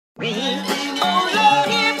Oh Lord,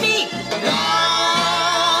 hear me. Lord,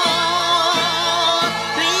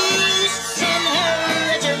 please send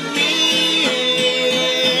her to me.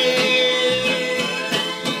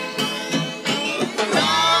 Lord,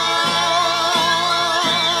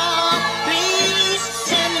 please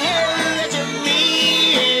send her to me.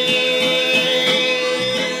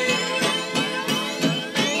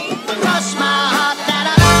 Cross my heart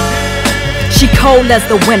that I love. She cold as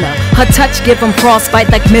the winter. Her touch give 'em frostbite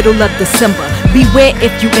like middle of December. Beware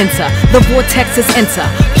if you enter, the vortex is enter.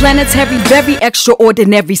 Planetary, very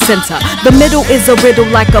extraordinary center. The middle is a riddle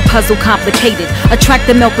like a puzzle complicated. Attract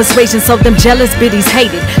the male persuasion so them jealous biddies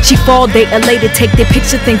hate it. She fall, they elated, take their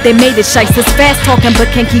picture, think they made it. Shysters fast talking but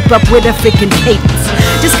can't keep up with her freaking cadence.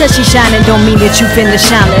 Just cause she shining don't mean that you finna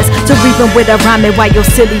shine less. So even with her rhyming while your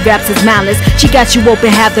silly raps is malice. She got you open,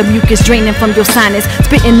 have the mucus draining from your sinus.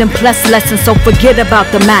 Spitting them plus lessons, so forget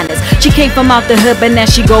about the manners. She came from out the hood, but now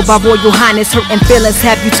she go by Royal Highness. Hurting feelings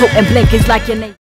have you toting blankets like your name.